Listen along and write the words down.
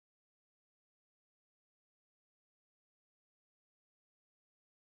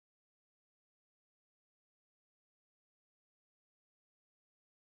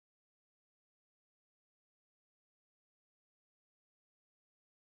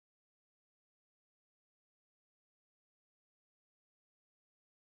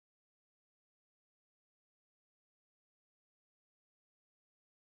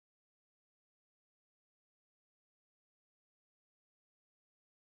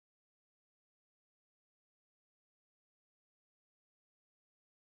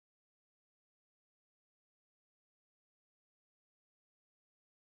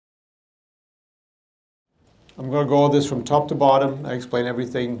I'm going to go over this from top to bottom. I explain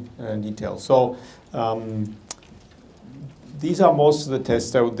everything in detail. So these are most of the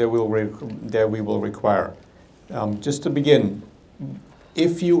tests that we will require. Just to begin,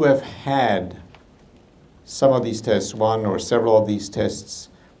 if you have had some of these tests, one or several of these tests,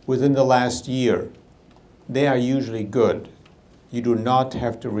 within the last year, they are usually good. You do not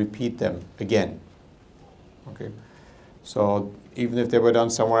have to repeat them again. Okay? So even if they were done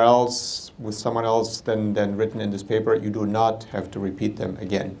somewhere else, with someone else than written in this paper, you do not have to repeat them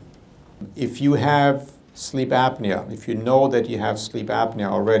again. If you have sleep apnea, if you know that you have sleep apnea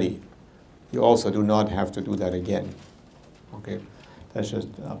already, you also do not have to do that again. Okay? That's just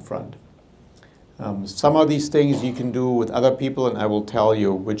up front. Some of these things you can do with other people, and I will tell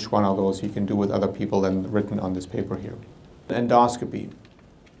you which one of those you can do with other people than written on this paper here. Endoscopy.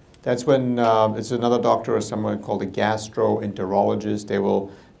 That's when it's another doctor or someone called a gastroenterologist. They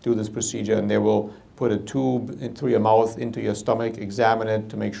will do this procedure and they will put a tube through your mouth into your stomach, examine it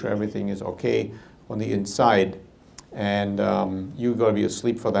to make sure everything is okay on the inside. And you're going to be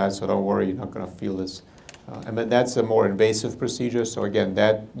asleep for that, so don't worry, you're not going to feel this. And that's a more invasive procedure, so again,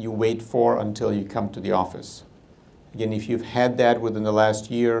 that you wait for until you come to the office. Again, if you've had that within the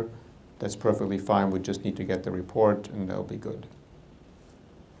last year, that's perfectly fine. We just need to get the report and that'll be good.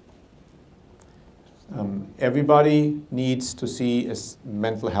 Everybody needs to see a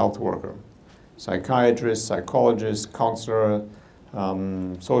mental health worker. Psychiatrist, psychologist, counselor,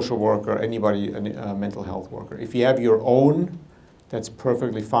 social worker, anybody, a mental health worker. If you have your own, that's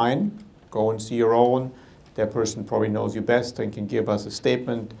perfectly fine. Go and see your own. That person probably knows you best and can give us a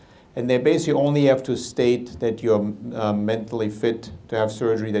statement. And they basically only have to state that you're mentally fit to have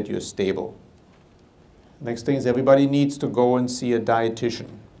surgery, that you're stable. Next thing is everybody needs to go and see a dietitian.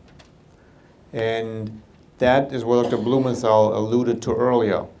 And that is what Dr. Blumenthal alluded to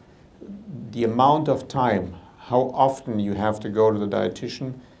earlier. The amount of time, how often you have to go to the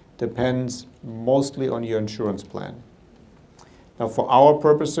dietitian, depends mostly on your insurance plan. Now for our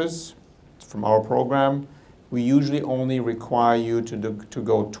purposes, from our program, we usually only require you to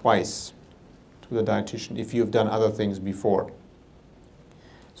go twice to the dietitian if you've done other things before.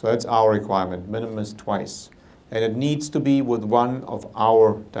 So that's our requirement, minimum is twice. And it needs to be with one of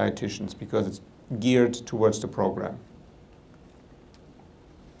our dietitians because it's geared towards the program.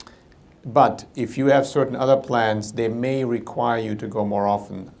 But if you have certain other plans, they may require you to go more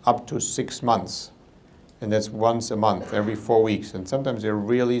often, up to 6 months. And that's once a month, every 4 weeks. And sometimes they're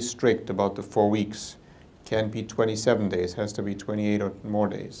really strict about the 4 weeks. Can't be 27 days, has to be 28 or more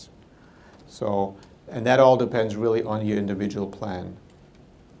days. So, and that all depends really on your individual plan.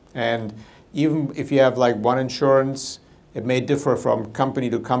 And even if you have like one insurance, it may differ from company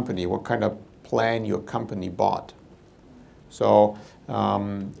to company, what kind of plan your company bought. So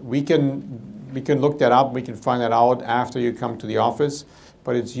we can look that up, we can find that out after you come to the office,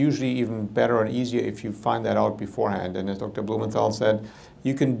 but it's usually even better and easier if you find that out beforehand. And as Dr. Blumenthal said,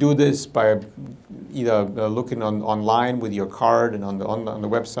 you can do this by either looking online with your card and on the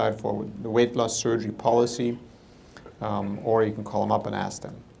website for the weight loss surgery policy, or you can call them up and ask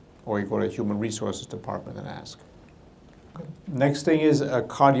them, or you go to the Human Resources Department and ask. Next thing is a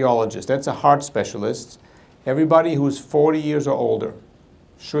cardiologist. That's a heart specialist. Everybody who's 40 years or older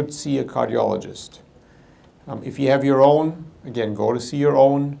should see a cardiologist. If you have your own, again, go to see your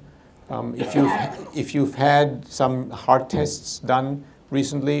own. If you've had some heart tests done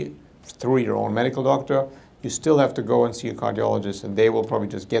recently through your own medical doctor, you still have to go and see a cardiologist, and they will probably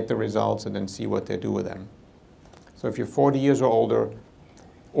just get the results and then see what they do with them. So if you're 40 years or older,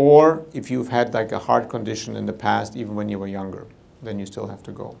 or if you've had like a heart condition in the past, even when you were younger, then you still have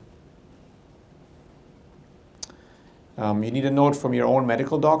to go. You need a note from your own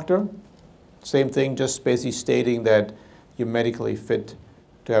medical doctor. Same thing, just basically stating that you're medically fit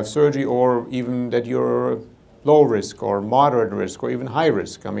to have surgery, or even that you're low risk or moderate risk or even high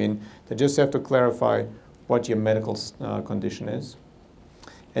risk. I mean, they just have to clarify what your medical condition is.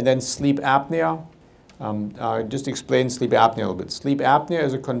 And then sleep apnea. Just explain sleep apnea a little bit. Sleep apnea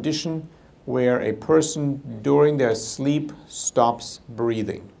is a condition where a person during their sleep stops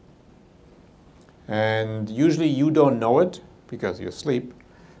breathing. And usually you don't know it because you're asleep.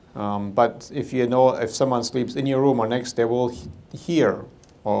 But if you know, if someone sleeps in your room or next, they will hear,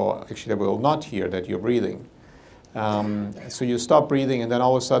 or actually they will not hear that you're breathing. So you stop breathing, and then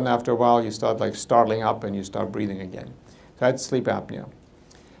all of a sudden after a while you start like startling up and you start breathing again. That's sleep apnea.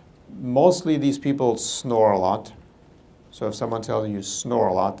 Mostly these people snore a lot. So if someone tells you snore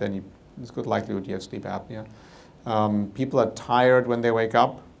a lot, then it's good likelihood you have sleep apnea. People are tired when they wake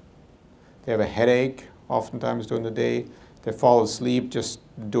up. They have a headache oftentimes during the day. They fall asleep just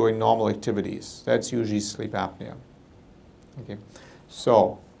doing normal activities. That's usually sleep apnea. Okay.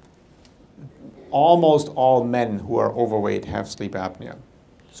 So almost all men who are overweight have sleep apnea.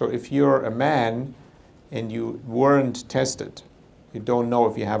 So if you're a man and you weren't tested, you don't know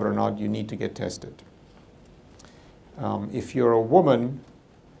if you have it or not, you need to get tested. If you're a woman,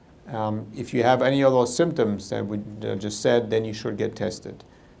 if you have any of those symptoms that we just said, then you should get tested.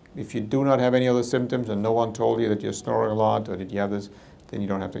 If you do not have any other symptoms and no one told you that you're snoring a lot or that you have this, then you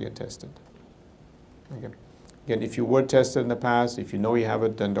don't have to get tested. Okay. Again, if you were tested in the past, if you know you have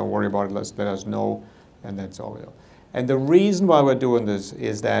it, then don't worry about it. Let us know, and that's all we know. And the reason why we're doing this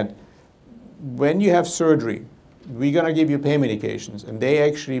is that when you have surgery, we're going to give you pain medications, and they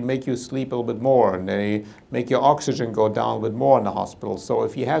actually make you sleep a little bit more, and they make your oxygen go down a bit more in the hospital. So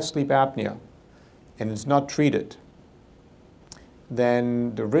if you have sleep apnea and it's not treated,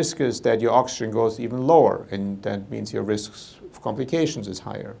 then the risk is that your oxygen goes even lower, and that means your risks of complications is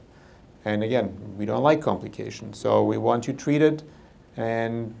higher. And again, we don't like complications, so we want you treated,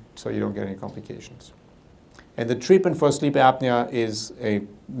 and so you don't get any complications. And the treatment for sleep apnea is a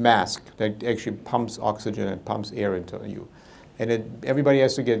mask that actually pumps oxygen and pumps air into you. And everybody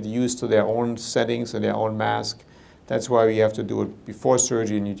has to get used to their own settings and their own mask. That's why we have to do it before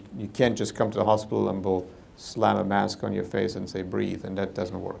surgery, and you can't just come to the hospital and we'll slam a mask on your face and say breathe, and that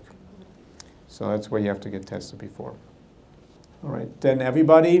doesn't work. So that's why you have to get tested before. All right, then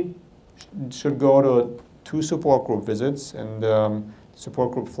everybody should go to 2 support group visits, and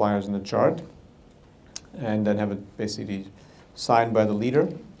support group flyers in the chart, and then have it basically signed by the leader.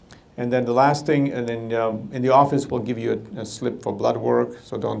 And then the last thing, and then in the office we'll give you a slip for blood work,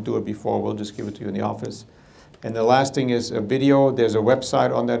 so don't do it before, we'll just give it to you in the office. And the last thing is a video. There's a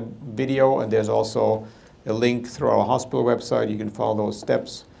website on that video, and there's also a link through our hospital website. You can follow those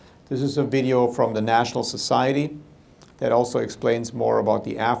steps. This is a video from the National Society that also explains more about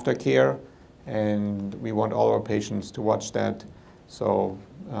the aftercare, and we want all our patients to watch that. So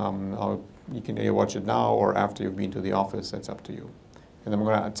you can either watch it now or after you've been to the office. That's up to you. And then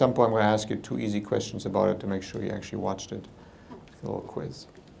at some point I'm going to ask you 2 easy questions about it to make sure you actually watched it. A little quiz.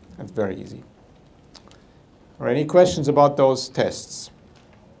 That's very easy. All right, any questions about those tests?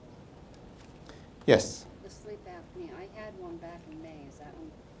 Yes? The sleep apnea. I had one back in May. Is that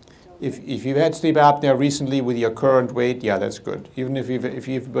one still good? If you've had sleep apnea recently with your current weight, yeah, that's good. Even if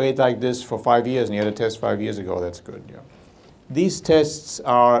you've weighed like this for 5 years and you had a test 5 years ago, that's good, yeah. These tests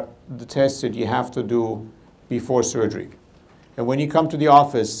are the tests that you have to do before surgery. And when you come to the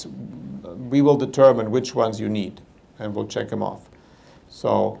office, we will determine which ones you need, and we'll check them off.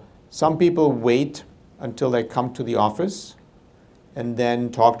 So some people wait until they come to the office and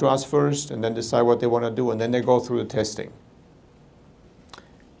then talk to us first and then decide what they want to do, and then they go through the testing.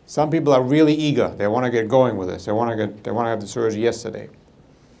 Some people are really eager. They want to get going with this. They want to have the surgery yesterday,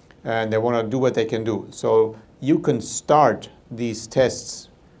 and they want to do what they can do. So you can start these tests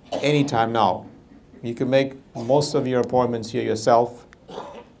anytime now. You can make most of your appointments here yourself,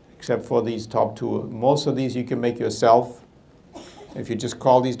 except for these top 2. Most of these you can make yourself. If you just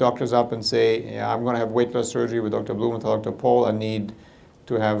call these doctors up and say, yeah, I'm going to have weight loss surgery with Dr. Blumenthal, Dr. Pohl, I need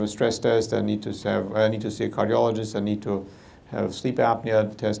to have a stress test, I need to see a cardiologist, I need to have sleep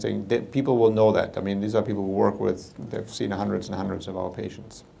apnea testing. People will know that. I mean, these are people who work with, they've seen hundreds and hundreds of our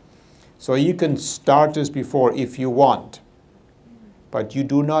patients. So you can start this before if you want, but you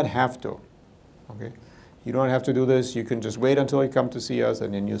do not have to. Okay? You don't have to do this. You can just wait until you come to see us,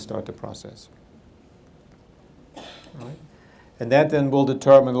 and then you start the process. All right? And that then will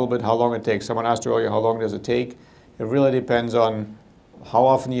determine a little bit how long it takes. Someone asked earlier, how long does it take? It really depends on how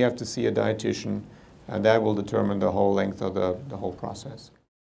often you have to see a dietitian, and that will determine the whole length of the whole process.